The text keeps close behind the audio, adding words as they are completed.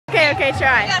Okay,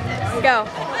 try. Go.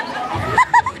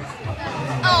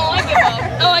 Oh, I give up.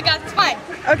 Oh, I got this. Fine.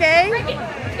 Okay.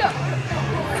 Let's go.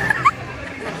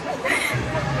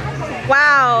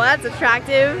 Wow, that's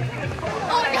attractive.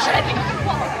 Oh my god, I think I'm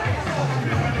falling.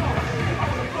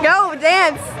 Go,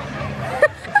 dance.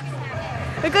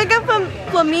 Look like a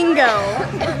flamingo.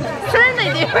 What are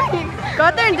they doing? Go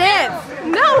out there and dance.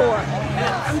 No.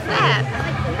 I'm fat.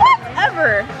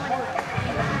 Whatever.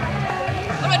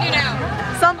 What do I do now?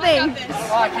 Something.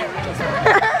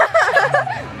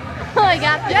 Oh, I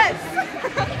got this. Yes.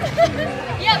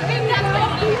 Yeah, big that's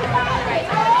good.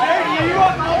 Jared, you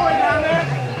walking all the way down there?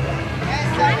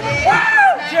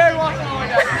 Yes, Jared walking all the way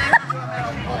down there.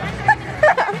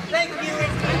 Thank you.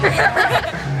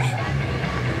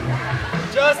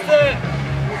 Justin!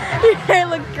 Your hair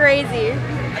looked crazy.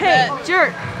 Hey,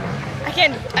 jerk. I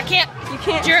can't. You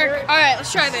can't Jerk. Alright,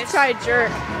 let's try this. Try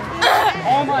jerk.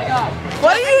 Oh my god.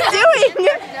 What are you doing?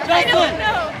 I don't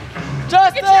know.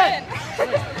 Justin!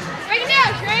 Break it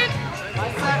down, Trent.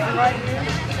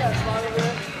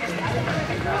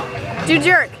 Do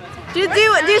jerk. Do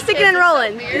sticking and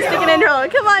rolling. Do sticking and rolling.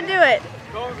 Come on, do it.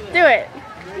 Do it.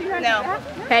 No.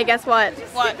 Hey, guess what?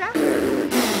 What?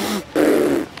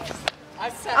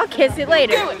 I'll kiss it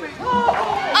later.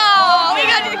 Oh, we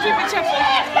gotta do the Cupid shuffle.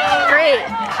 Great.